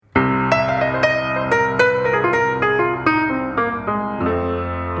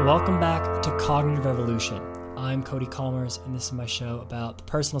Evolution. I'm Cody Calmers, and this is my show about the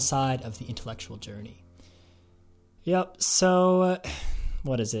personal side of the intellectual journey. Yep, so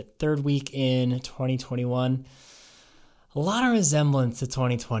what is it? Third week in 2021. A lot of resemblance to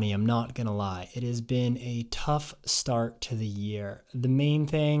 2020, I'm not going to lie. It has been a tough start to the year. The main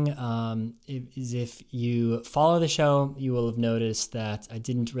thing is if you follow the show, you will have noticed that I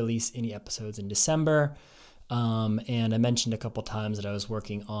didn't release any episodes in December. And I mentioned a couple times that I was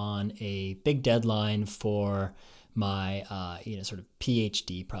working on a big deadline for my, sort of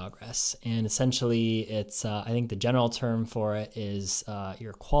PhD progress. And essentially it's, I think the general term for it is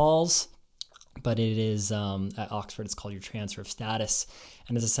your quals, but it is, at Oxford, it's called your transfer of status.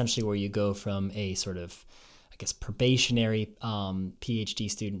 And it's essentially where you go from a sort of, I guess, probationary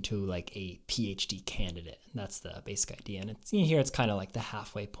PhD student to like a PhD candidate. And that's the basic idea. And it's, here it's kind of like the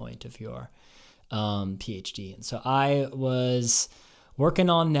halfway point of your PhD. And so I was working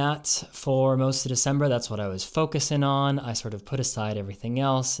on that for most of December. That's what I was focusing on. I sort of put aside everything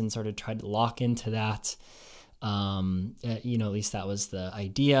else and sort of tried to lock into that. At least that was the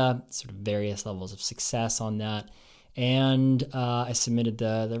idea, sort of various levels of success on that. And I submitted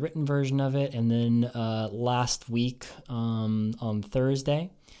the written version of it. And then last week on Thursday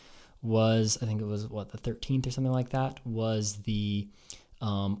was, I think it was the 13th or something like that, was the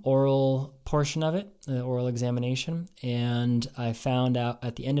oral portion of it, the oral examination. And I found out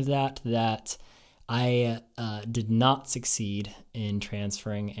at the end of that I did not succeed in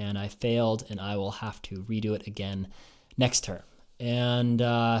transferring, and I failed, and I will have to redo it again next term. And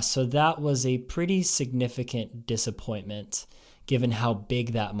so that was a pretty significant disappointment given how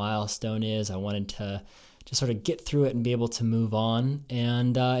big that milestone is. I wanted to just sort of get through it and be able to move on.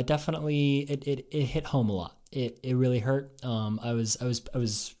 And it definitely, it hit home a lot. It really hurt. I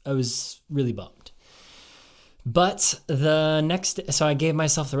was really bummed. But so I gave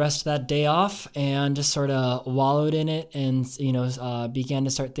myself the rest of that day off and just sort of wallowed in it, and began to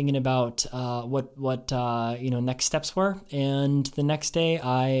start thinking about what next steps were. And the next day,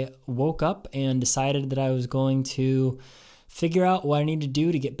 I woke up and decided that I was going to figure out what I need to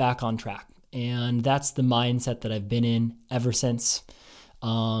do to get back on track. And that's the mindset that I've been in ever since.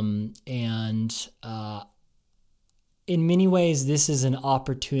 In many ways, this is an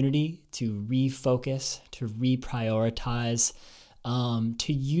opportunity to refocus, to reprioritize,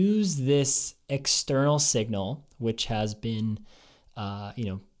 to use this external signal, which has been,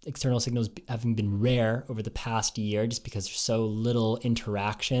 external signals having been rare over the past year just because there's so little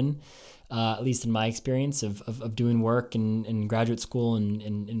interaction, at least in my experience of doing work in graduate school and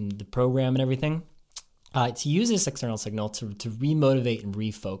in the program and everything, to use this external signal to remotivate and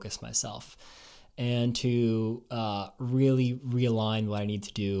refocus myself. And to really realign what I need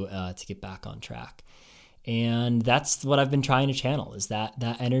to do to get back on track. And that's what I've been trying to channel, is that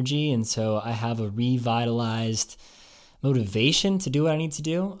energy. And so I have a revitalized motivation to do what I need to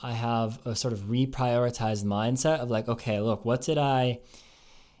do. I have a sort of reprioritized mindset of like, okay, look, what did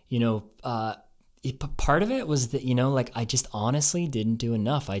part of it was that, I just honestly didn't do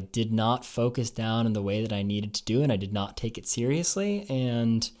enough. I did not focus down in the way that I needed to do, and I did not take it seriously.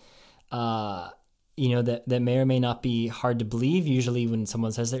 And, that may or may not be hard to believe. Usually when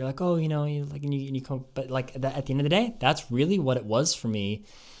someone says that, you're like, oh, you come, but like that, at the end of the day, that's really what it was for me,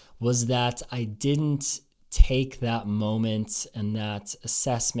 was that I didn't take that moment and that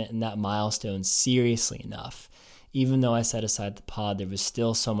assessment and that milestone seriously enough. Even though I set aside the pod, there was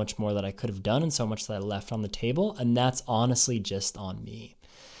still so much more that I could have done and so much that I left on the table. And that's honestly just on me.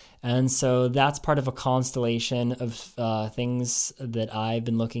 And so that's part of a constellation of things that I've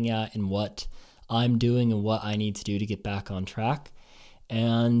been looking at and what I'm doing and what I need to do to get back on track.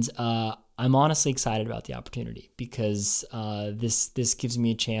 And I'm honestly excited about the opportunity because this gives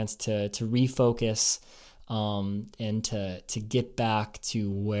me a chance to refocus and to get back to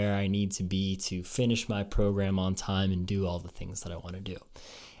where I need to be to finish my program on time and do all the things that I want to do.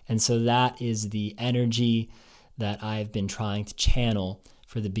 And so that is the energy that I've been trying to channel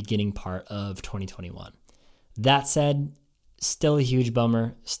for the beginning part of 2021. That said, still a huge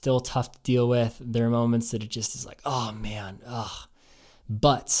bummer, still tough to deal with. There are moments that it just is like, oh man, ugh.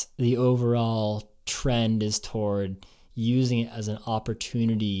 But the overall trend is toward using it as an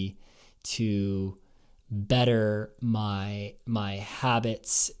opportunity to better my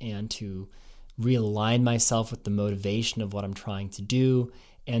habits and to realign myself with the motivation of what I'm trying to do,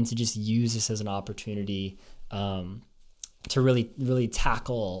 and to just use this as an opportunity to really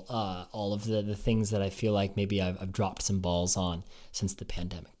tackle all of the things that I feel like maybe I've dropped some balls on since the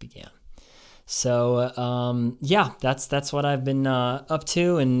pandemic began. So that's what I've been up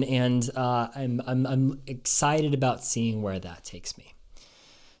to, and I'm excited about seeing where that takes me.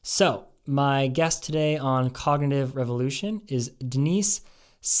 So my guest today on Cognitive Revolution is Denise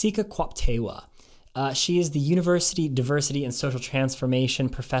Sekaquaptewa. She is the University Diversity and Social Transformation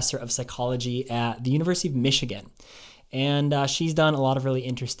Professor of Psychology at the University of Michigan. And she's done a lot of really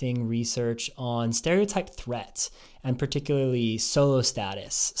interesting research on stereotype threat and particularly solo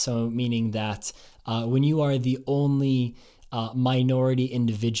status. So meaning that when you are the only minority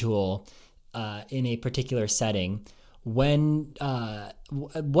individual in a particular setting, what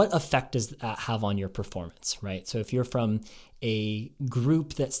effect does that have on your performance, right? So if you're from a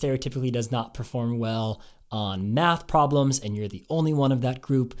group that stereotypically does not perform well on math problems, and you're the only one of that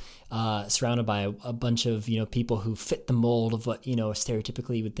group, surrounded by a bunch of people who fit the mold of what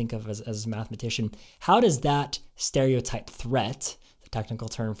stereotypically you would think of as a mathematician, how does that stereotype threat, the technical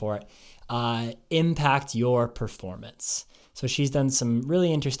term for it, impact your performance? So she's done some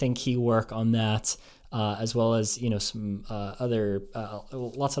really interesting key work on that, as well as some other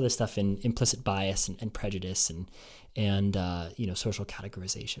lots of other stuff in implicit bias and prejudice and social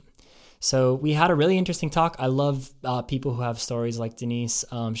categorization. So we had a really interesting talk. I love people who have stories like Denise.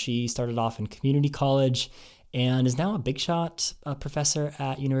 She started off in community college and is now a big shot professor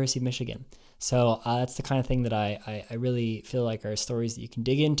at University of Michigan. So that's the kind of thing that I really feel like are stories that you can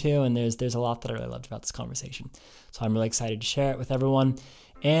dig into, and there's a lot that I really loved about this conversation. So I'm really excited to share it with everyone.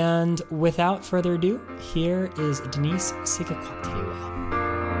 And without further ado, here is Denise Sekaquaptewa.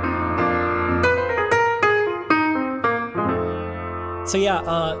 So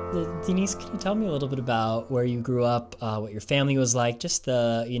Denise, can you tell me a little bit about where you grew up, what your family was like, just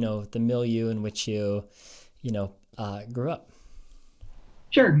the milieu in which you grew up?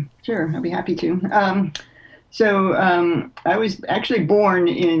 Sure. I'll be happy to. So I was actually born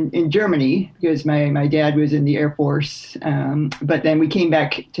in Germany because my dad was in the Air Force, but then we came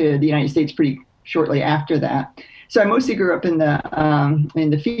back to the United States pretty shortly after that. So I mostly grew up in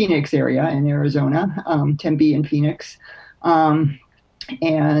the Phoenix area in Arizona, Tempe and Phoenix. My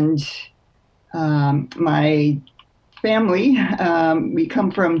family, we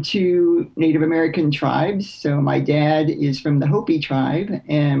come from two Native American tribes. So my dad is from the Hopi tribe,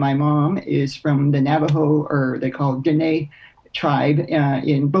 and my mom is from the Navajo, or they call it Dene tribe,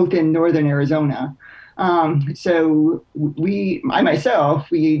 both in northern Arizona. So the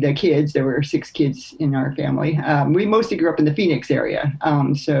kids, there were 6 kids in our family. We mostly grew up in the Phoenix area.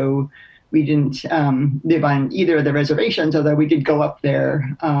 So we didn't live on either of the reservations, although we did go up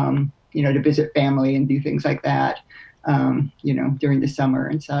there, to visit family and do things like that, during the summer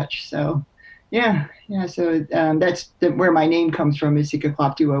and such. So, yeah. So that's where my name comes from, is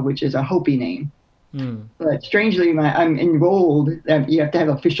Sekaquaptewa, which is a Hopi name. But strangely, I'm enrolled. You have to have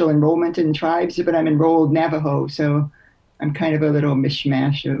official enrollment in tribes, but I'm enrolled Navajo, so I'm kind of a little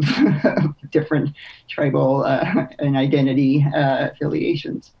mishmash of different tribal and identity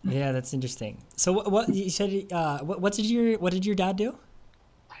affiliations. Yeah, that's interesting. So what you said? What did your dad do?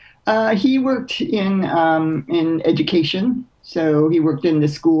 He worked in education, so he worked in the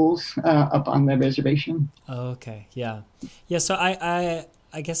schools up on the reservation. Oh, okay, yeah. So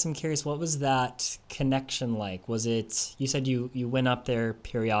I guess I'm curious. What was that connection like? Was it? You said you went up there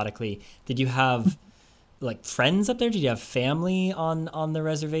periodically. Did you have like friends up there? Did you have family on the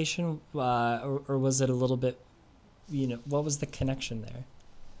reservation, or was it a little bit, what was the connection there?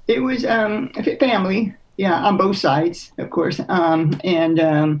 It was family, yeah, on both sides, of course. I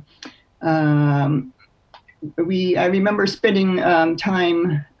remember spending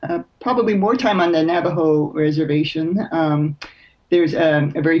time, probably more time on the Navajo reservation. There's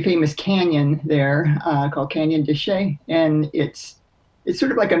a very famous canyon there called Canyon de Chelly, and it's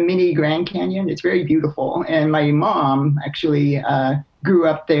sort of like a mini Grand Canyon. It's very beautiful. And my mom actually grew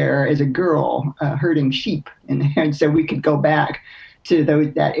up there as a girl herding sheep. And so we could go back to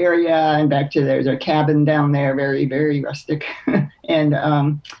that area and back to there's a cabin down there, very, very rustic,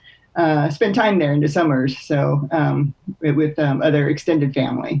 and spend time there in the summers. So with other extended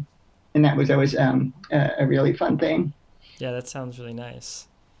family. And that was always a really fun thing. Yeah, that sounds really nice.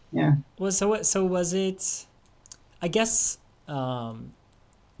 Yeah. Well, so was it, I guess,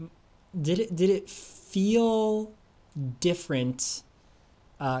 did it feel different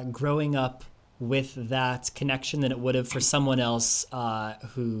growing up with that connection than it would have for someone else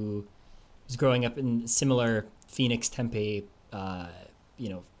who was growing up in similar Phoenix, Tempe,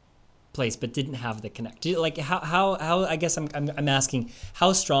 place, but didn't have the connect? Like how I guess I'm asking,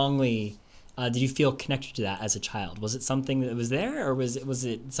 how strongly did you feel connected to that as a child? Was it something that was there, or was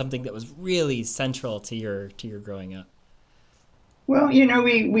it something that was really central to your growing up? Well,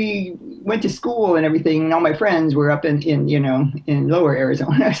 we went to school and everything, and all my friends were up in lower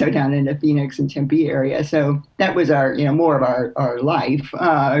Arizona, so down in the Phoenix and Tempe area. So that was our, more of our life,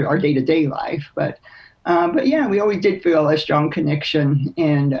 our day-to-day life. But yeah, we always did feel a strong connection,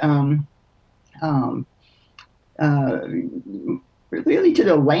 and um, uh, really to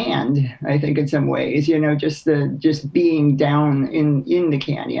the land. I think in some ways, just being down in the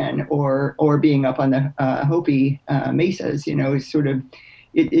canyon, or being up on the Hopi mesas, is sort of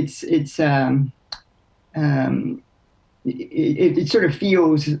it's um, it sort of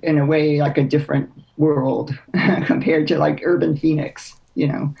feels in a way like a different world compared to like urban Phoenix.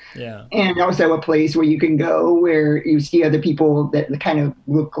 Yeah. And also a place where you can go where you see other people that kind of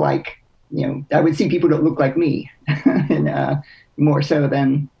look like, I would see people that look like me, and more so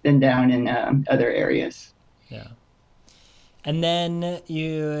than down in other areas. Yeah. And then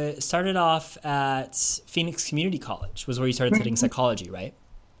you started off at Phoenix Community College, was where you started studying psychology, right?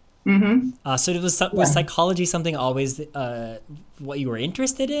 Mm-hmm. So was psychology something always what you were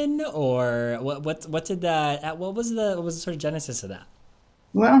interested in, or what did that? What was the sort of genesis of that?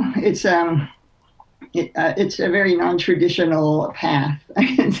 Well, it's a very non-traditional path,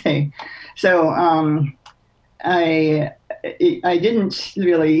 I can say. So I I didn't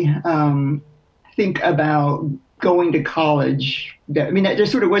really think about going to college. I mean, there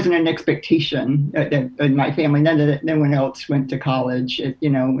sort of wasn't an expectation that in my family. No one else went to college,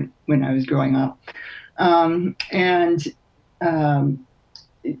 when I was growing up. And um,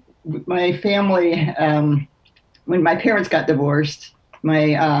 my family, when my parents got divorced,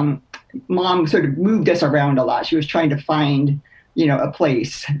 my mom sort of moved us around a lot. She was trying to find, a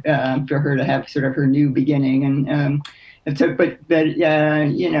place for her to have sort of her new beginning, and so,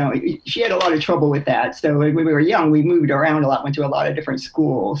 she had a lot of trouble with that. So when we were young, we moved around a lot, went to a lot of different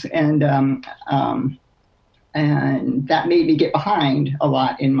schools, and that made me get behind a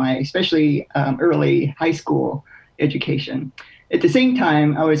lot in my, especially early high school education. At the same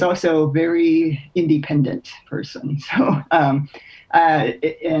time, I was also a very independent person. So,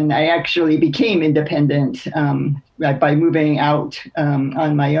 and I actually became independent by moving out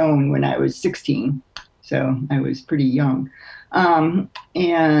on my own when I was 16. So I was pretty young.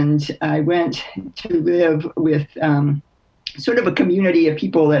 And I went to live with sort of a community of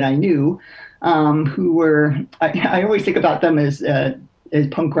people that I knew, who were, I always think about them as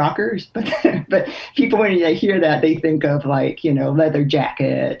punk rockers, but people, when they hear that, they think of like, leather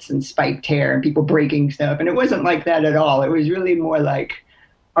jackets and spiked hair and people breaking stuff. And it wasn't like that at all. It was really more like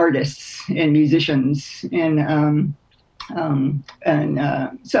artists and musicians and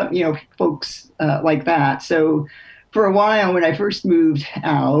some, folks like that. So for a while, when I first moved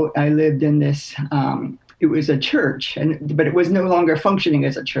out, I lived in this, it was a church, but it was no longer functioning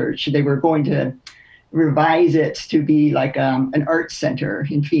as a church. They were going to revise it to be like an arts center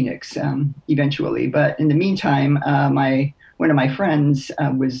in Phoenix eventually. But in the meantime, one of my friends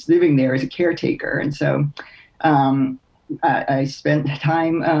was living there as a caretaker. And so I spent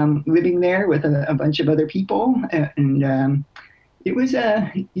time living there with a bunch of other people. And it was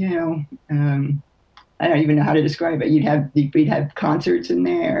I don't even know how to describe it. We'd have concerts in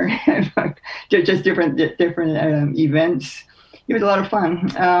there, just different events. It was a lot of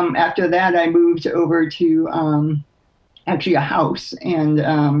fun. After that, I moved over to actually a house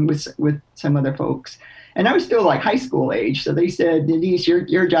and with some other folks, and I was still like high school age. So they said, Denise,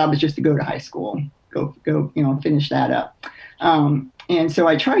 your job is just to go to high school, go, finish that up. And so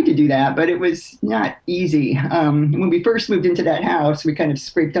I tried to do that, but it was not easy. When we first moved into that house, we kind of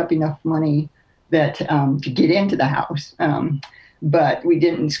scraped up enough money that to get into the house. But we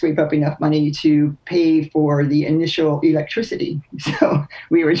didn't scrape up enough money to pay for the initial electricity. So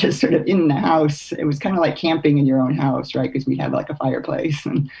we were just sort of in the house. It was kind of like camping in your own house, right? Because we'd have like a fireplace.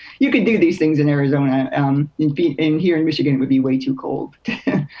 And you could do these things in Arizona. In here in Michigan, it would be way too cold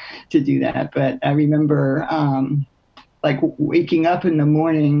to do that. But I remember like waking up in the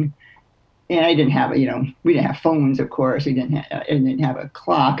morning, and I didn't have, we didn't have phones, of course. I didn't have a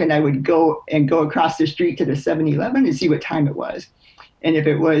clock. And I would go across the street to the 7-Eleven and see what time it was. And if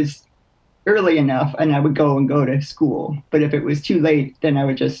it was early enough, and I would go to school. But if it was too late, then I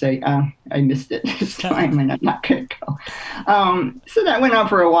would just say, I missed it this time, and I'm not going to go. So that went on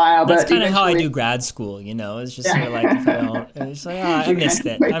for a while. That's kind of how I do grad school, It's just sort of like, if I don't, it's like, I missed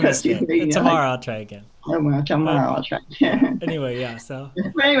it. Tomorrow I'll try again. Oh, well, tomorrow I'll try. Anyway, yeah. So.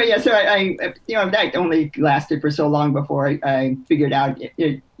 But anyway, yeah. So I that only lasted for so long before I figured out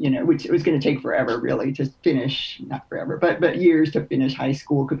which it was going to take forever, really, to finish. Not forever, but years to finish high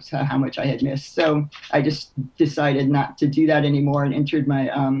school because how much I had missed. So I just decided not to do that anymore and entered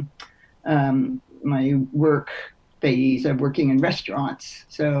my my work phase of working in restaurants.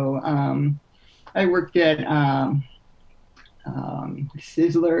 So I worked at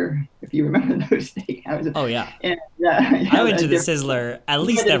Sizzler, if you remember those days. Oh yeah. And, I went to the Sizzler at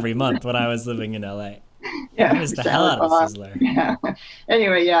least every month when I was living in LA. Yeah, I missed the hell out of the Sizzler. Yeah.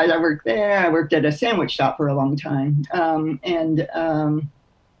 Anyway, yeah, I worked there. I worked at a sandwich shop for a long time, and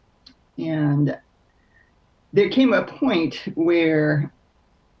there came a point where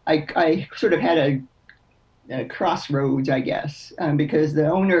I sort of had a crossroads, I guess, because the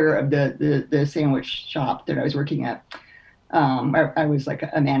owner of the sandwich shop that I was working at, I was like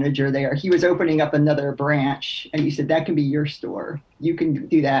a manager there. He was opening up another branch, and he said, that can be your store. You can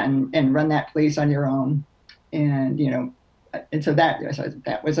do that and run that place on your own. And, and so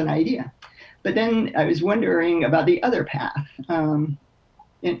that was an idea. But then I was wondering about the other path. And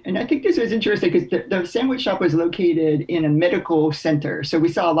I think this was interesting because the sandwich shop was located in a medical center. So we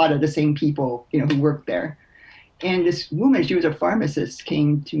saw a lot of the same people, who worked there. And this woman, she was a pharmacist,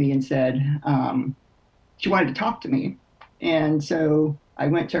 came to me and said she wanted to talk to me. And so I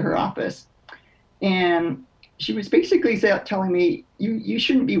went to her office, and she was basically telling me, you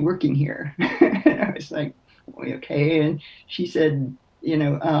shouldn't be working here. And I was like, okay. And she said,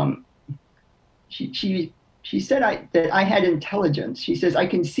 she said that I had intelligence. She says, I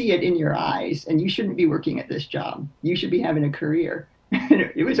can see it in your eyes, and you shouldn't be working at this job. You should be having a career.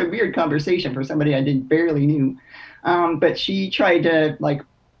 It was a weird conversation for somebody I barely knew. But she tried to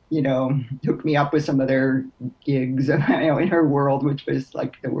hook me up with some other gigs, in her world, which was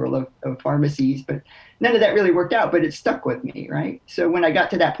like the world of pharmacies. But none of that really worked out, but it stuck with me, right? So when I got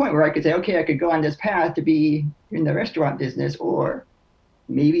to that point where I could say, okay, I could go on this path to be in the restaurant business, or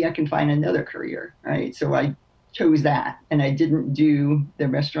maybe I can find another career, right? So I chose that, and I didn't do the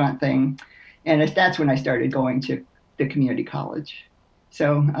restaurant thing. And that's when I started going to the community college.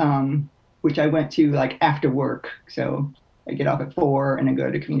 So, which I went to like after work. So I get off at 4 and I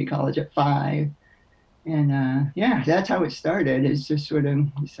go to community college at 5. And that's how it started. It's just sort of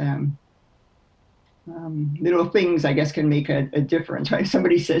little things, I guess, can make a difference, right?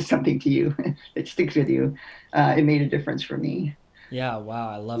 Somebody says something to you that sticks with you. It made a difference for me. Yeah. Wow.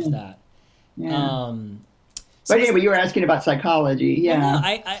 I love that. Yeah. But anyway, you were asking about psychology. Yeah.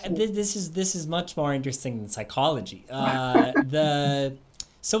 Well, no, this is much more interesting than psychology.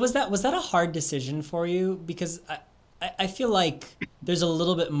 So was that a hard decision for you? Because I feel like there's a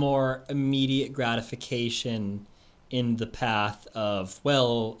little bit more immediate gratification in the path of,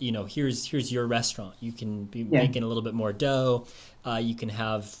 well, here's your restaurant. You can be making a little bit more dough. You can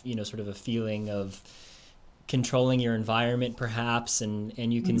have, sort of a feeling of controlling your environment perhaps,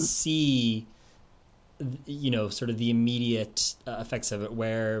 and you can see, sort of the immediate effects of it,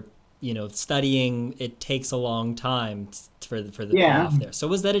 where, studying, it takes a long time for the payoff there. So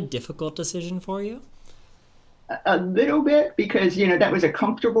was that a difficult decision for you? A little bit, because that was a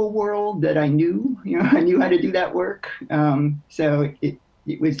comfortable world that I knew. I knew how to do that work, so it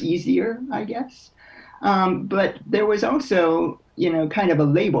was easier, I guess. But there was also kind of a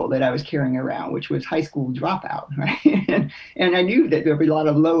label that I was carrying around, which was high school dropout, right? and I knew that there would be a lot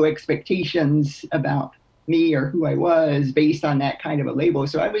of low expectations about me or who I was based on that kind of a label.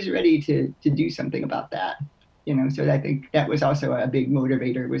 So I was ready to do something about that. So I think that was also a big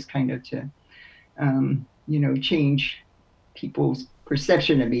motivator, was kind of to change people's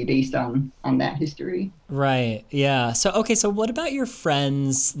perception of me based on that history. Right. Yeah. So, okay. So what about your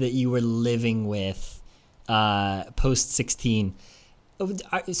friends that you were living with post 16?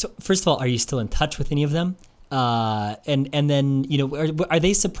 So first of all, are you still in touch with any of them? And then, are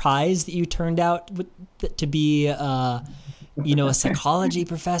they surprised that you turned out to be, a psychology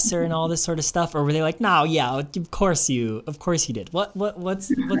professor and all this sort of stuff? Or were they like, no, yeah, of course you did.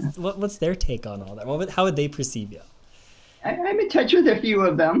 What's their take on all that? How would they perceive you? I'm in touch with a few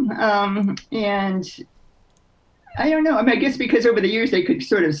of them. And I don't know. I mean, I guess because over the years they could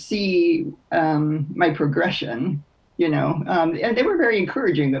sort of see my progression, and they were very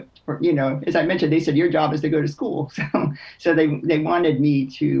encouraging. As I mentioned, they said, your job is to go to school. So they wanted me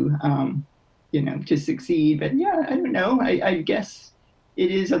to, to succeed. But yeah, I don't know. I guess it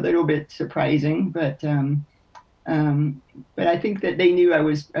is a little bit surprising, but I think that they knew I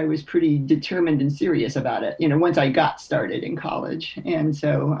was pretty determined and serious about it, once I got started in college. And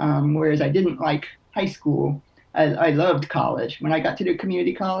so, whereas I didn't like high school, I loved college. When I got to the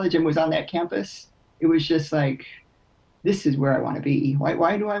community college and was on that campus, it was just like, this is where I want to be.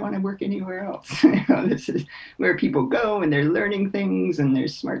 Why do I want to work anywhere else? This is where people go and they're learning things and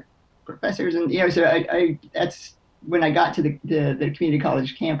there's smart professors. And, so I that's when I got to the community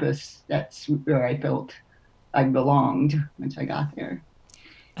college campus, that's where I felt I belonged once I got there.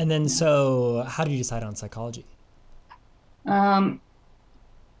 And then, so how did you decide on psychology? Um,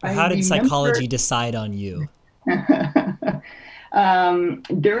 Or I how did remember psychology decide on you?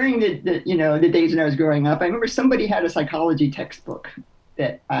 during the days when I was growing up, I remember somebody had a psychology textbook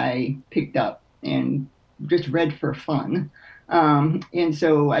that I picked up and just read for fun. And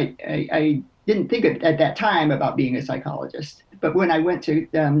so I didn't think at that time about being a psychologist. But when I went to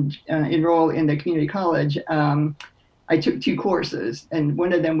enroll in the community college, I took two courses, and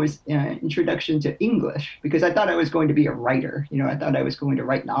one of them was Introduction to English, because I thought I was going to be a writer. I thought I was going to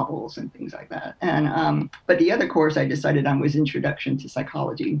write novels and things like that. And but the other course I decided on was Introduction to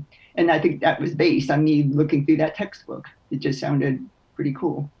Psychology, and I think that was based on me looking through that textbook. It just sounded pretty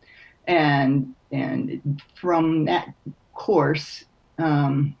cool, and from that course,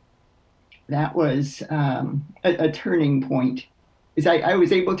 that was a turning point is I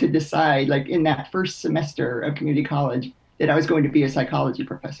was able to decide, like in that first semester of community college, that I was going to be a psychology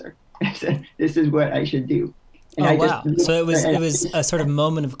professor. I said, this is what I should do. And Oh I just, wow! So it was a sort of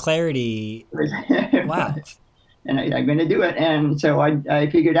moment of clarity. it Wow. was. And I'm going to do it. And so I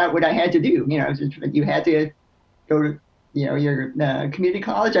figured out what I had to do. You had to go to, your community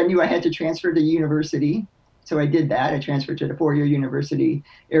college. I knew I had to transfer to university. So I did that. I transferred to the four-year university,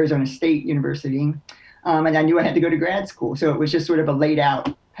 Arizona State University. And I knew I had to go to grad school. So it was just sort of a laid out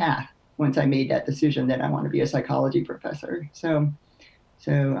path once I made that decision that I want to be a psychology professor. So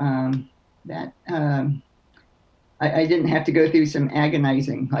that I didn't have to go through some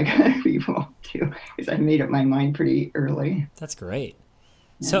agonizing like other people do, because I made up my mind pretty early. That's great.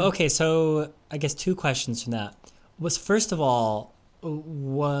 So Yeah. okay, so I guess two questions from that. Was first of all,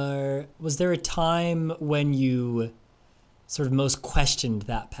 was there a time when you sort of most questioned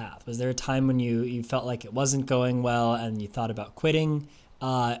that path? Was there a time when you felt like it wasn't going well and you thought about quitting?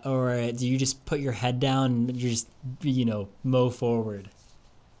 Or do you just put your head down and you just, mow forward?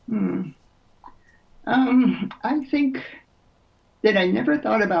 Hmm. I think that I never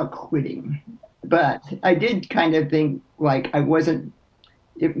thought about quitting, but I did kind of think like I wasn't,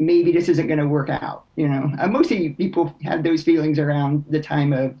 if maybe this isn't going to work out. Mostly people have those feelings around the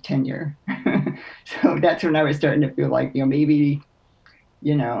time of tenure. So that's when I was starting to feel like, maybe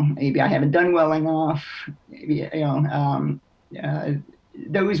I haven't done well enough. Maybe, uh,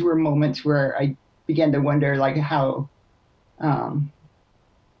 those were moments where I began to wonder like how, um,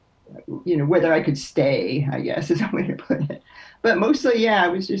 whether I could stay, I guess is a way to put it. But mostly, yeah, I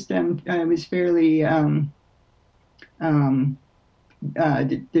was fairly, um,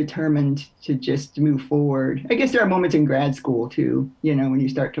 determined to just move forward. I guess there are moments in grad school too, when you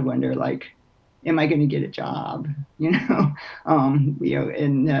start to wonder like, am I going to get a job? And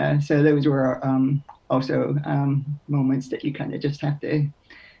so those were also moments that you kind of just have to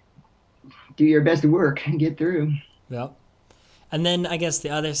do your best work and get through. Yep. And then I guess the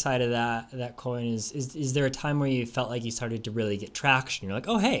other side of that coin is there a time where you felt like you started to really get traction? You're like,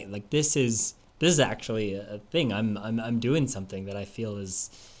 oh hey, like this is actually a thing. I'm doing something that I feel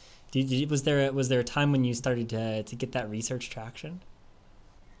is. Was there a time when you started to get that research traction?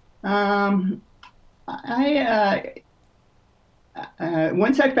 Um, I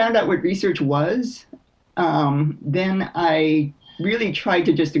Once I found out what research was, then I really tried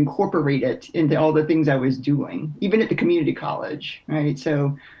to just incorporate it into all the things I was doing, even at the community college, right?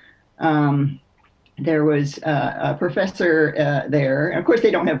 So um, there was a professor there. And of course,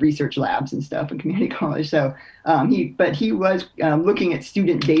 they don't have research labs and stuff in community college. So he was looking at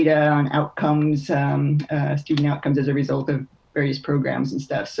student data on outcomes, student outcomes as a result of various programs and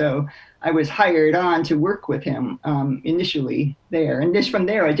stuff. So I was hired on to work with him initially there. And just from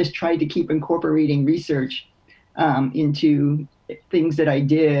there, I just tried to keep incorporating research into things that I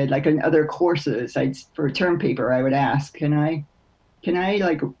did, like in other courses. For a term paper, I would ask, can I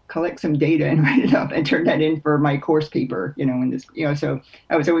like collect some data and write it up and turn that in for my course paper, in this, so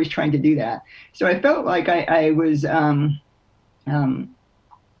I was always trying to do that. So I felt like I was, um,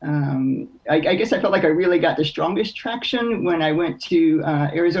 I guess I felt like I really got the strongest traction when I went to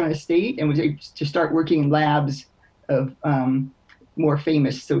Arizona State and was able to start working in labs of more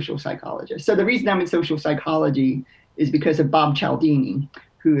famous social psychologists. So the reason I'm in social psychology is because of Bob Cialdini,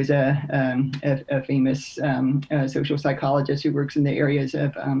 who is a famous social psychologist who works in the areas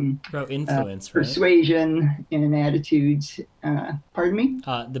of Influence, right? persuasion and attitudes. Pardon me?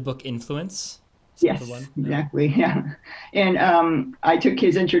 The book Influence. Is that Yes, the one? exactly. Yeah. And I took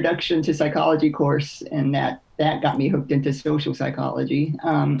his introduction to psychology course, and that got me hooked into social psychology. He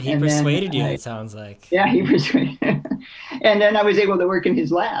And then persuaded you, it sounds like. yeah, he persuaded. And then I was able to work in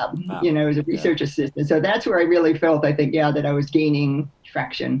his lab, Wow. as a Yeah. research assistant. So that's where I really felt, I think, that I was gaining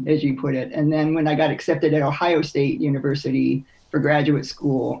traction, as you put it. And then when I got accepted at Ohio State University, for graduate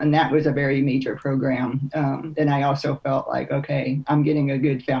school, and that was a very major program. Then I also felt like, okay, I'm getting a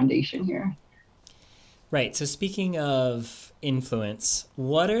good foundation here. Right. So speaking of influence,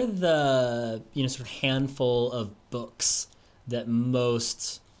 what are the sort of handful of books that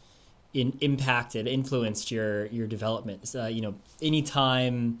most influenced your development? Any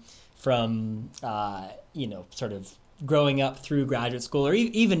time from sort of growing up through graduate school, or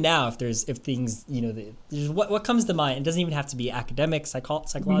even now, if things there's what comes to mind. It doesn't even have to be academic,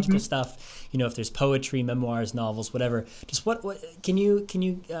 psychological stuff. If there's poetry, memoirs, novels, whatever. Just what can you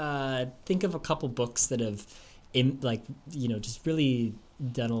think of a couple books that have just really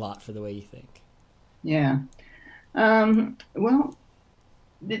done a lot for the way you think? Yeah. Well,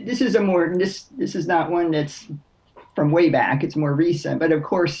 this is this is not one that's from way back. It's more recent, but of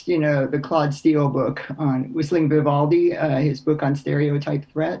course, the Claude Steele book on Whistling Vivaldi, his book on stereotype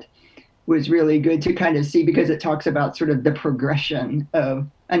threat, was really good to kind of see, because it talks about sort of the progression of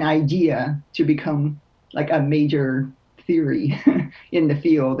an idea to become like a major theory in the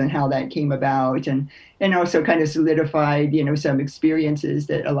field, and how that came about, and also kind of solidified, some experiences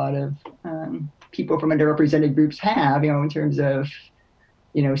that a lot of people from underrepresented groups have, in terms of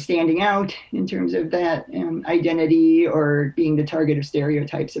standing out in terms of that identity, or being the target of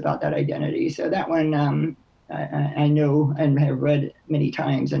stereotypes about that identity. So that one I know and have read many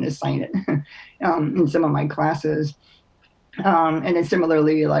times and assign it in some of my classes. And then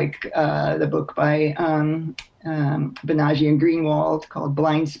similarly, like the book by Banaji and Greenwald called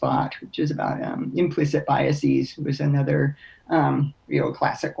Blind Spot, which is about implicit biases, was another real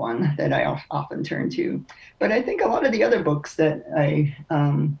classic one that I often turn to. But I think a lot of the other books that I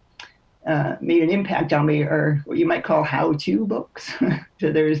made an impact on me are what you might call how-to books.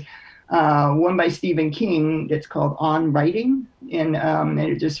 So there's one by Stephen King that's called On Writing, and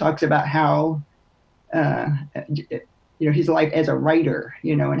it just talks about how his life as a writer,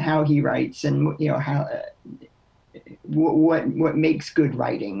 and how he writes, and how what makes good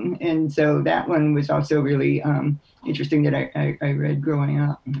writing. And so that one was also really interesting that I read growing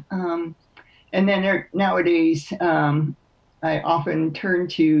up. And then nowadays, I often turn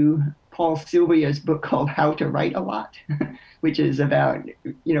to Paul Sylvia's book called How to Write a Lot, which is about,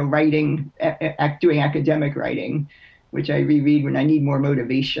 writing, doing academic writing, which I reread when I need more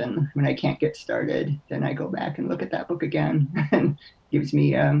motivation, when I can't get started. Then I go back and look at that book again, and gives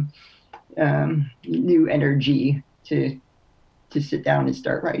me new energy to sit down and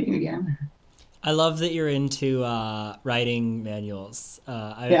start writing again. I love that you're into writing manuals.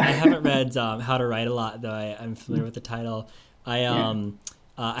 I haven't read How to Write a Lot, though I'm familiar with the title. I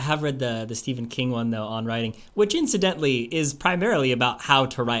have read the Stephen King one, though, On Writing, which incidentally is primarily about how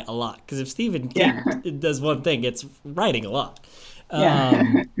to write a lot. Because if Stephen King does one thing, it's writing a lot.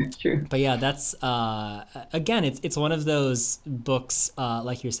 It's true. But yeah, that's again, it's one of those books,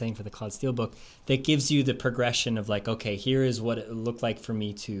 like you're saying for the Claude Steele book, that gives you the progression of like, okay, here is what it looked like for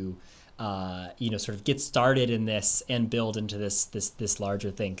me to, sort of get started in this and build into this larger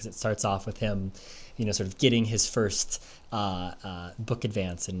thing. Because it starts off with him, sort of getting his first book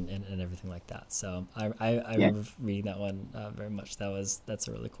advance and everything like that. So I remember reading that one very much. That's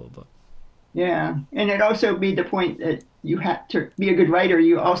a really cool book. Yeah, and it also made the point that you have to be a good writer.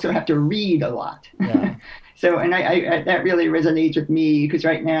 You also have to read a lot. Yeah. So, and I that really resonates with me, because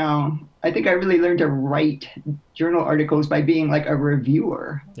right now I think I really learned to write journal articles by being like a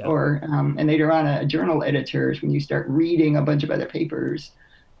reviewer, or and later on a journal editor, when you start reading a bunch of other papers,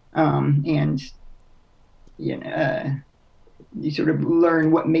 and you sort of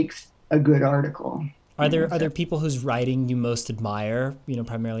learn what makes a good article. Are there people whose writing you most admire,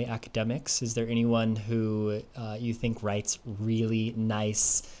 primarily academics? Is there anyone who you think writes really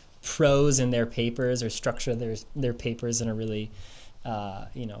nice prose in their papers, or structure their papers in a really,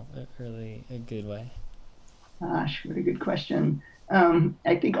 really a good way? Gosh, what a good question.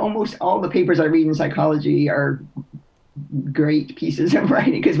 I think almost all the papers I read in psychology are great pieces of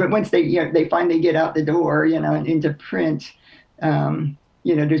writing, because once they finally get out the door, and into print,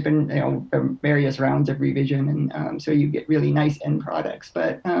 there's been various rounds of revision, and so you get really nice end products.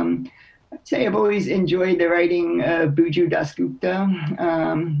 But I'd say I've always enjoyed the writing of Buju Dasgupta,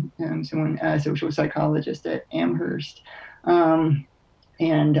 someone a social psychologist at Amherst, and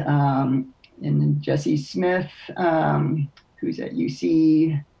Jesse Smith, who's at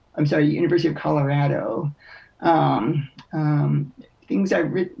University of Colorado. Things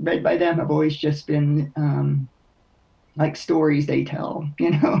I've read by them have always just been like stories they tell,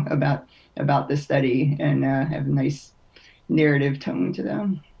 about the study, and have a nice narrative tone to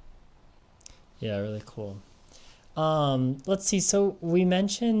them. Yeah, really cool. Let's see. So we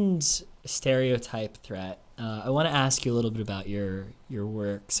mentioned stereotype threat. I want to ask you a little bit about your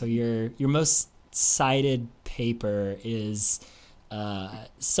work. So your most cited paper is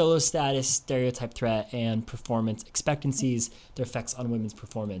solo status, stereotype threat, and performance expectancies, their effects on women's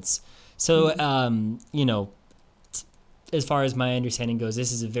performance. So, as far as my understanding goes,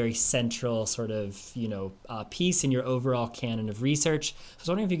 this is a very central sort of, piece in your overall canon of research. I was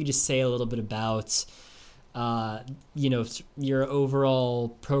wondering if you could just say a little bit about, your overall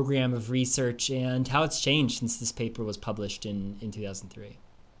program of research and how it's changed since this paper was published in 2003.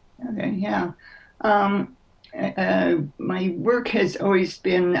 Okay, yeah. My work has always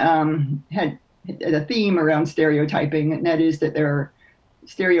been had a theme around stereotyping, and that is that there are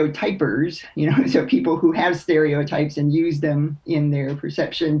stereotypers, so people who have stereotypes and use them in their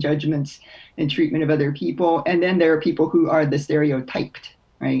perception, judgments, and treatment of other people. And then there are people who are the stereotyped,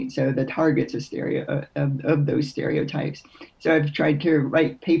 right? So the targets of those stereotypes. So I've tried to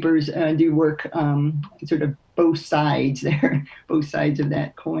write papers and do work sort of both sides there, both sides of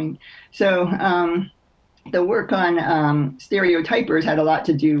that coin. So the work on stereotypers had a lot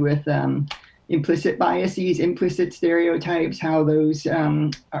to do with implicit biases, implicit stereotypes, how those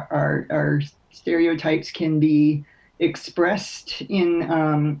are stereotypes can be expressed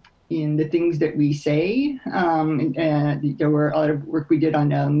in the things that we say. There were a lot of work we did on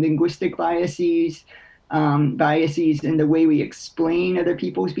linguistic biases, biases in the way we explain other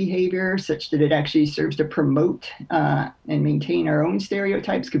people's behavior, such that it actually serves to promote and maintain our own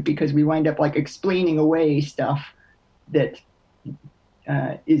stereotypes, because we wind up like explaining away stuff that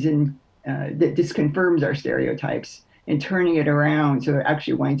that disconfirms our stereotypes and turning it around so it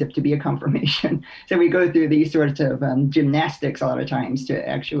actually winds up to be a confirmation. So we go through these sorts of gymnastics a lot of times to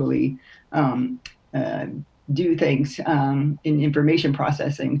actually do things in information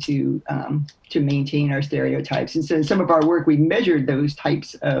processing to maintain our stereotypes. And so in some of our work, we measured those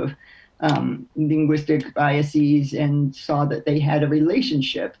types of linguistic biases and saw that they had a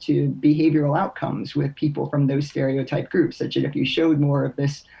relationship to behavioral outcomes with people from those stereotype groups, such that if you showed more of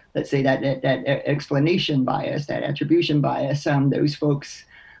this, let's say that explanation bias, that attribution bias, those folks,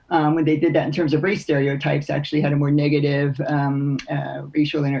 when they did that in terms of race stereotypes, actually had a more negative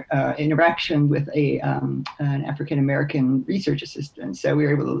racial interaction with an African-American research assistant. So we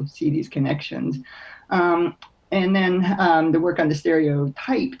were able to see these connections. And then the work on the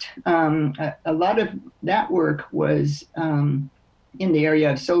stereotyped, a lot of that work was in the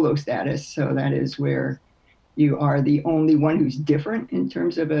area of solo status. So that is where you are the only one who's different in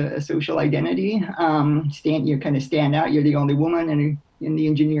terms of a social identity. You kind of stand out. You're the only woman in the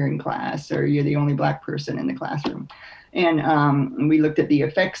engineering class, or you're the only Black person in the classroom. And we looked at the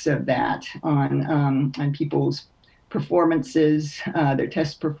effects of that on people's performances, their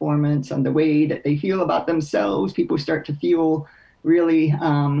test performance, on the way that they feel about themselves. People start to feel really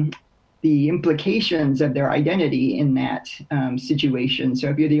the implications of their identity in that situation. So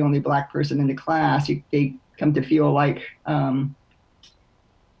if you're the only Black person in the class, they come to feel like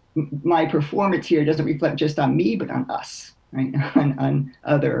my performance here doesn't reflect just on me, but on us, right? on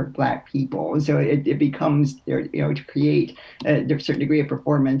other Black people. And so it becomes, to create a certain degree of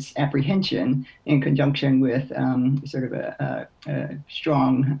performance apprehension in conjunction with sort of a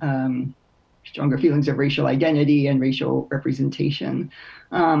stronger feelings of racial identity and racial representation.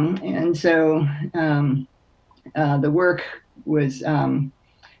 And so the work was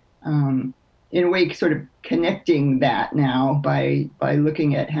in a way sort of connecting that now by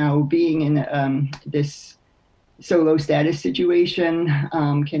looking at how being in this solo status situation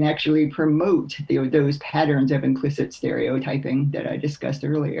can actually promote those patterns of implicit stereotyping that I discussed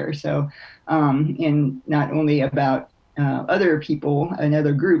earlier. So and not only about other people and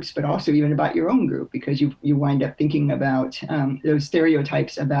other groups, but also even about your own group, because you wind up thinking about those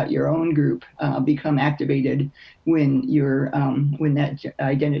stereotypes about your own group become activated when when that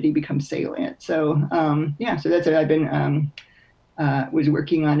identity becomes salient. So so that's what I've been was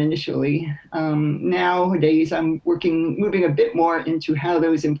working on initially. Nowadays, I'm moving a bit more into how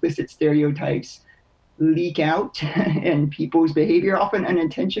those implicit stereotypes leak out in people's behavior, often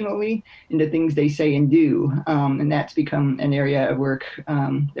unintentionally, into things they say and do. And that's become an area of work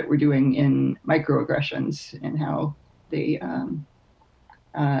that we're doing in microaggressions and how they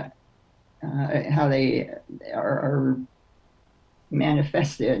are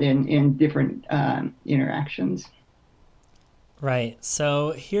manifested in different interactions. Right.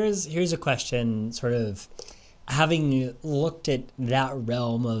 So here's a question, sort of having looked at that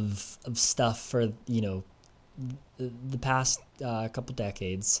realm of stuff for the past couple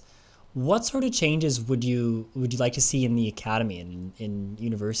decades. What sort of changes would you like to see in the academy and in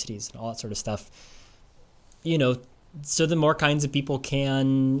universities and all that sort of stuff? so the more kinds of people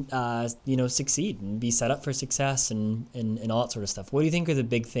can, succeed and be set up for success and all that sort of stuff. What do you think are the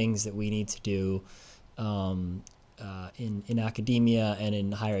big things that we need to do in academia and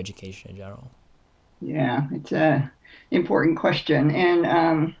in higher education in general? Yeah, it's a important question,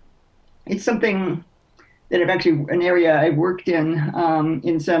 and it's something that I've actually an area I've worked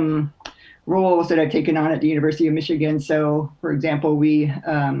in some roles that I've taken on at the University of Michigan. So, for example, we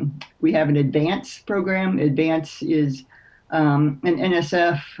have an advance program. Advance is an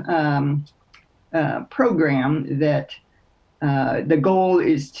NSF program that the goal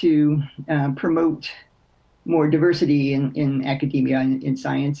is to promote more diversity in academia and in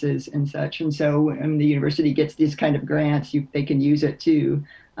sciences and such. And so the university gets these kind of grants. They can use it to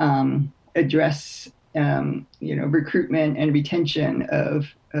address recruitment and retention of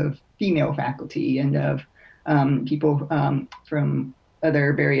female faculty and of people from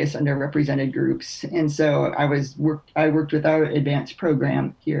other various underrepresented groups. And so I worked with our advanced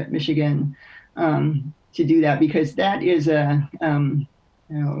program here at Michigan to do that, because that is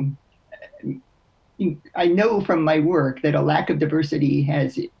I know from my work that a lack of diversity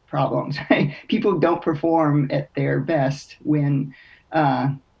has problems, right? People don't perform at their best when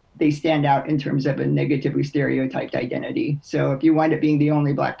they stand out in terms of a negatively stereotyped identity. So if you wind up being the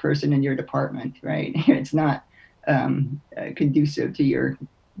only Black person in your department, right, it's not conducive to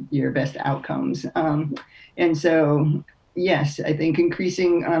your best outcomes. And so, yes, I think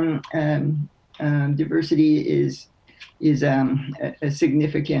increasing diversity is a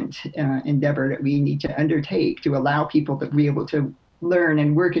significant endeavor that we need to undertake to allow people to be able to learn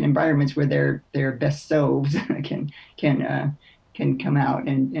and work in environments where their best selves can come out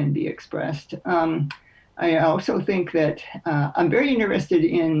and be expressed. I also think that I'm very interested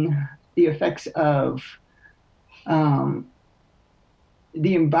in the effects of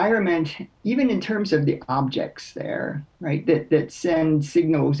the environment, even in terms of the objects there, right? That send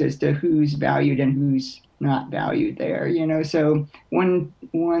signals as to who's valued and who's not valued there. So one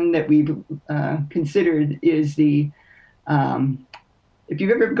that we've considered is if you've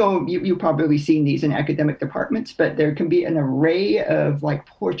ever you've probably seen these in academic departments, but there can be an array of like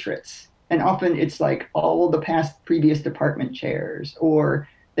portraits, and often it's like all the previous department chairs or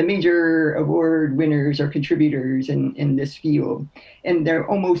the major award winners or contributors in this field. And they're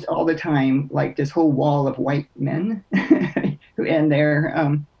almost all the time like this whole wall of white men and they're,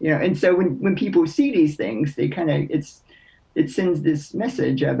 and so when people see these things, they it sends this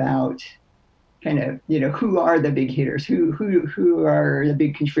message about kind of, who are the big hitters, who are the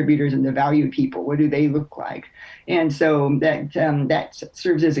big contributors and the valued people, what do they look like? And so that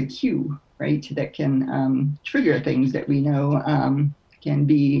serves as a cue, right, that can trigger things that we know can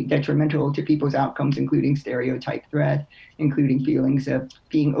be detrimental to people's outcomes, including stereotype threat, including feelings of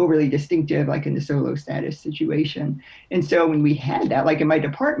being overly distinctive, like in the solo status situation. And so when we had that, like in my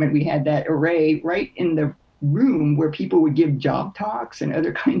department, we had that array right in the room where people would give job talks and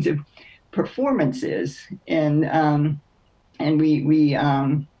other kinds of performances. And I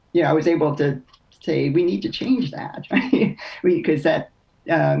was able to say, we need to change that, right? Because that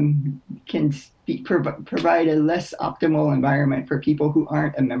can provide a less optimal environment for people who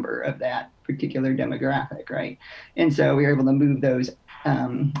aren't a member of that particular demographic, right? And so we were able to move those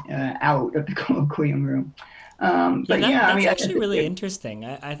out of the colloquium room. That's actually really interesting.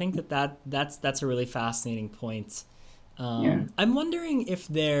 I think that's a really fascinating point. I'm wondering if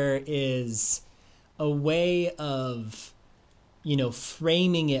there is a way of,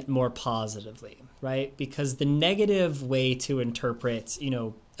 framing it more positively, right? Because the negative way to interpret,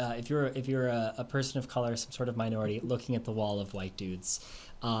 if you're a person of color, some sort of minority, looking at the wall of white dudes,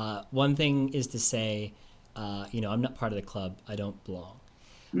 one thing is to say, I'm not part of the club, I don't belong.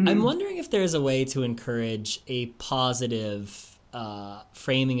 Mm-hmm. I'm wondering if there's a way to encourage a positive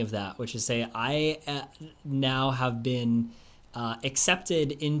framing of that, which is say, I now have been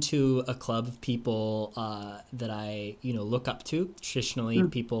accepted into a club of people that I, look up to. Traditionally,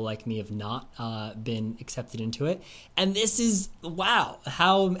 people like me have not been accepted into it. And this is, wow,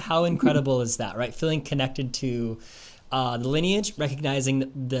 how incredible is that, right? Feeling connected to the lineage,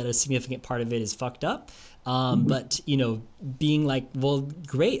 recognizing that a significant part of it is fucked up. But, being like, well,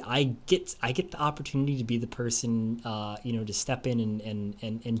 great, I get the opportunity to be the person, to step in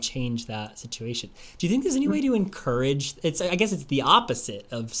and change that situation. Do you think there's any way to encourage, I guess it's the opposite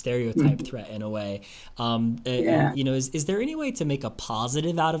of stereotype threat in a way. Is there any way to make a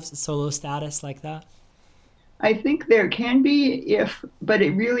positive out of solo status like that? I think there can be but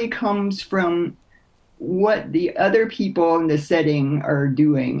it really comes from what the other people in the setting are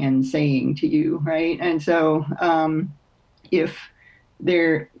doing and saying to you, right? And so if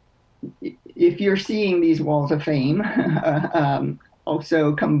if you're seeing these walls of fame,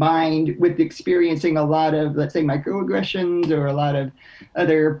 also combined with experiencing a lot of, let's say, microaggressions or a lot of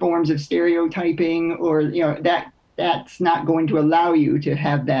other forms of stereotyping, or that's not going to allow you to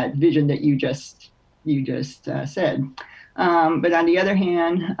have that vision that you just said. But on the other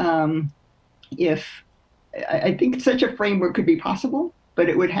hand, if I think such a framework could be possible, but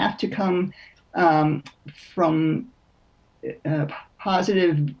it would have to come from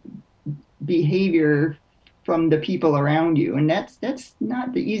positive behavior from the people around you, and that's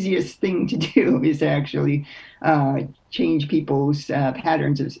not the easiest thing to do, is to actually change people's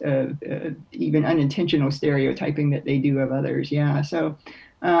patterns of even unintentional stereotyping that they do of others. Yeah, so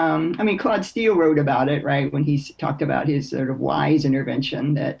I mean, Claude Steele wrote about it, right, when he talked about his sort of wise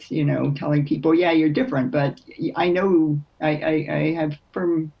intervention, that, telling people, yeah, you're different, but I know I have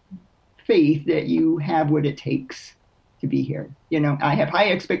firm faith that you have what it takes to be here. I have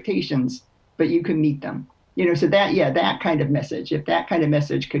high expectations, but you can meet them. So that kind of message, if that kind of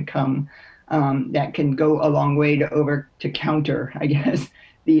message could come, that can go a long way to counter, I guess,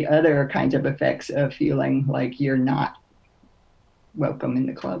 the other kinds of effects of feeling like you're not welcome in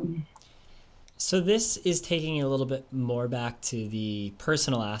the club. So this is taking a little bit more back to the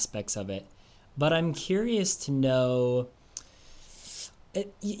personal aspects of it, but I'm curious to know,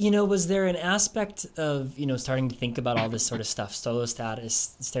 was there an aspect of, starting to think about all this sort of stuff, solo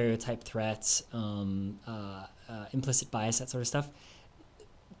status, stereotype threats, implicit bias, that sort of stuff?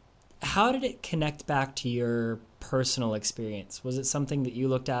 How did it connect back to your personal experience? Was it something that you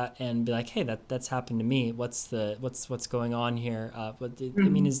looked at and be like, hey, that's happened to me? What's going on here? I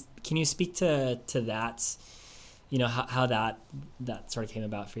mean, can you speak to that, how that sort of came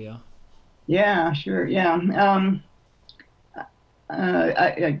about for you? Yeah, sure. Yeah.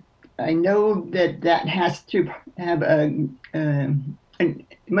 I know that has to have it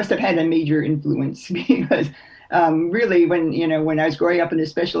must have had a major influence, because really when I was growing up, and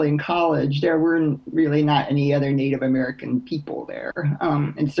especially in college, there weren't really not any other Native American people there,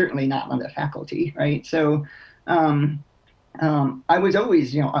 and certainly not on the faculty, right? So I was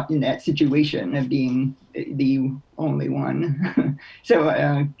always, in that situation of being the only one. So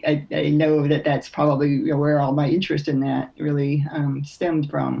I know that's probably where all my interest in that really stemmed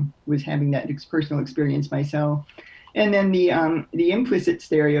from, was having that personal experience myself. And then the implicit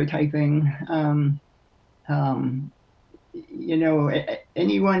stereotyping,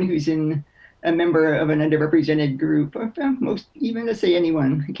 anyone who's in a member of an underrepresented group, or most, even to say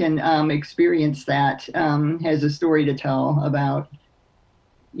anyone, can experience that, has a story to tell about,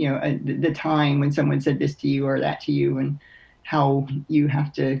 the time when someone said this to you or that to you, and how you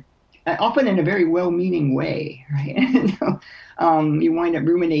have to, often in a very well-meaning way, right? And so, you wind up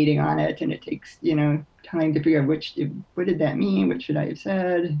ruminating on it, and it takes, time to figure out what did that mean? What should I have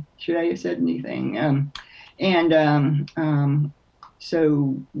said? Should I have said anything?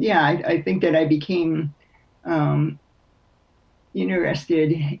 So yeah, I think that I became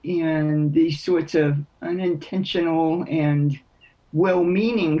interested in these sorts of unintentional and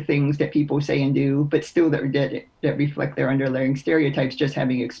well-meaning things that people say and do, but still that reflect their underlying stereotypes, just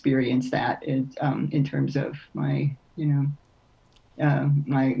having experienced that in terms of my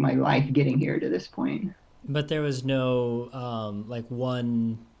my life getting here to this point. But there was no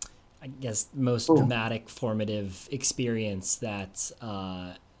one, I guess, most dramatic formative experience that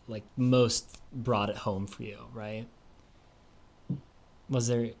most brought it home for you, right? Was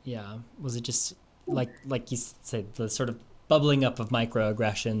there, was it just like you said, the sort of bubbling up of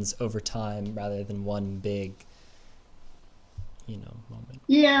microaggressions over time rather than one big, moment?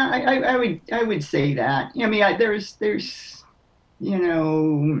 Yeah, I would say that. I mean, there's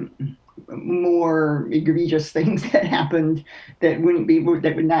more egregious things that happened that would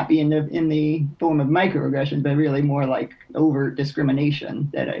not be in the form of microaggression, but really more like overt discrimination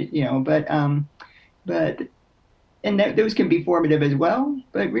that and those can be formative as well.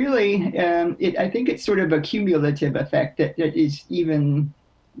 But really, I think it's sort of a cumulative effect that is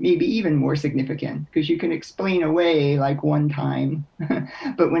maybe even more significant, because you can explain away like one time,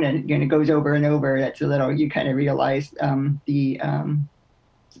 but when it goes over and over, that's a little, you kind of realize that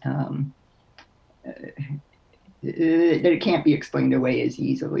it can't be explained away as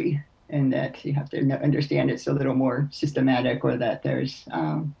easily, and that you have to understand it's a little more systematic, or that there's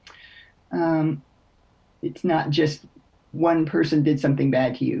it's not just one person did something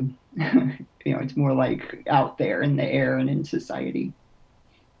bad to you. It's more like out there in the air and in society.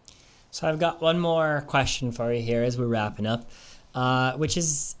 So I've got one more question for you here as we're wrapping up, which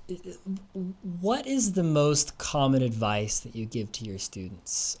is, what is the most common advice that you give to your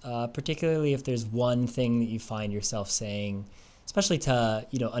students, particularly if there's one thing that you find yourself saying especially to,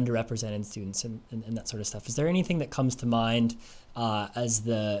 underrepresented students and that sort of stuff. Is there anything that comes to mind as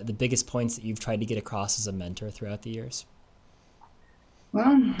the biggest points that you've tried to get across as a mentor throughout the years?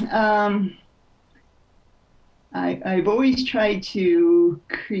 Well, I've always tried to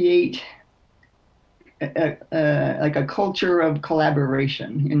create a culture of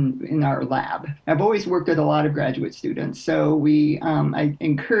collaboration in our lab. I've always worked with a lot of graduate students, so I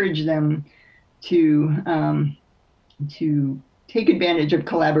encourage them to take advantage of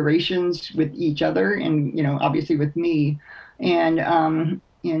collaborations with each other, and obviously with me, and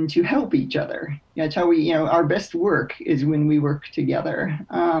to help each other. That's how our best work is when we work together.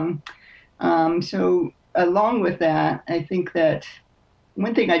 So along with that, I think that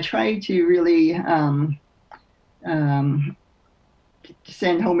one thing I try to really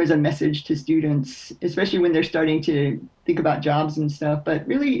send home as a message to students, especially when they're starting to think about jobs and stuff, but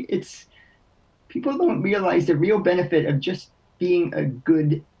really people don't realize the real benefit of just being a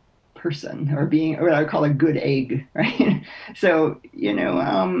good person, or being what I call a good egg, right? So,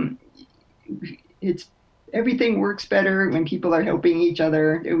 it's everything works better when people are helping each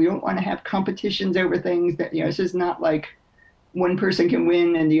other. We don't want to have competitions over things that, it's just not like one person can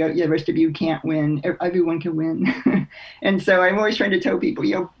win and the rest of you can't win. Everyone can win. And so I'm always trying to tell people,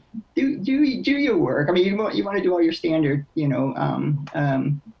 do your work. I mean, you want to do all your standard,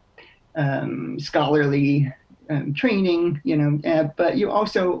 scholarly training, but you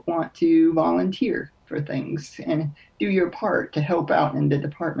also want to volunteer for things and do your part to help out in the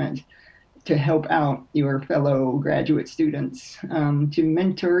department, to help out your fellow graduate students, to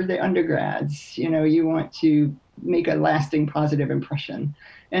mentor the undergrads. You want to make a lasting positive impression.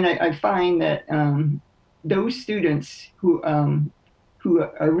 And I find that those students who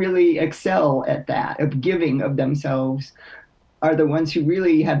are really excel at that, of giving of themselves, are the ones who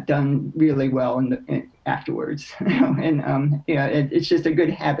really have done really well afterwards. And it's just a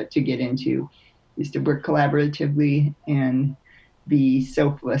good habit to get into, is to work collaboratively and be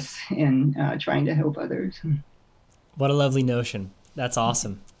selfless in trying to help others. What a lovely notion. That's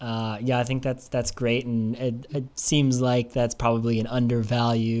awesome. I think that's great. And it seems like that's probably an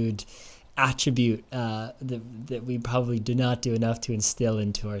undervalued attribute that we probably do not do enough to instill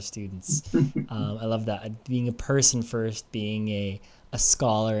into our students. I love that. Being a person first, being a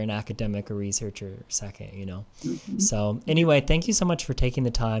scholar, an academic, a researcher second, Mm-hmm. So anyway, thank you so much for taking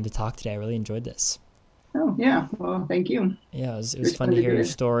the time to talk today. I really enjoyed this. Oh, yeah. Well, thank you. Yeah, it was fun to hear your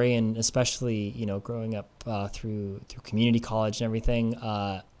story, and especially, growing up through community college and everything.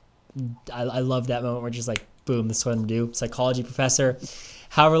 I love that moment where just like, boom, this is what I'm going to do. Psychology professor.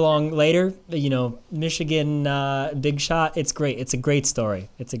 However long later, Michigan big shot. It's great. It's a great story.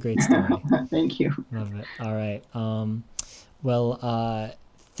 Thank you. Love it. All right.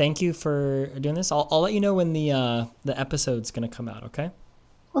 Thank you for doing this. I'll let you know when the episode's going to come out. Okay.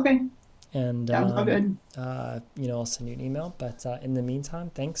 Okay. And sounds all good. I'll send you an email. But in the meantime,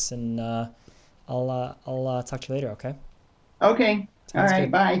 thanks, and I'll talk to you later. Okay. Okay. Sounds all right.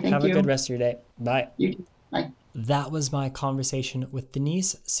 Good. Bye. Thank you. Have a good rest of your day. Bye. You too. Bye. That was my conversation with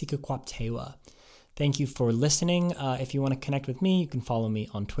Denise Sekaquaptewa. Thank you for listening. If you want to connect with me, you can follow me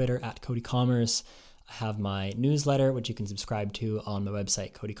on Twitter at CodyCommerce. I have my newsletter, which you can subscribe to on my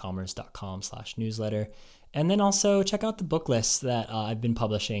website, codycommerce.com/newsletter. And then also check out the book list that I've been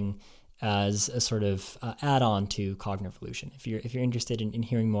publishing as a sort of add-on to Cognitive Evolution. If you're interested in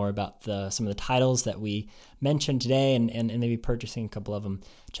hearing more about some of the titles that we mentioned today and maybe purchasing a couple of them,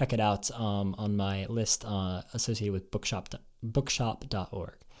 check it out on my list associated with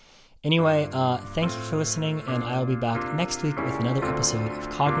bookshop.org. Anyway, thank you for listening, and I'll be back next week with another episode of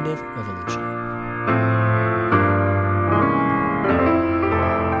Cognitive Revolution.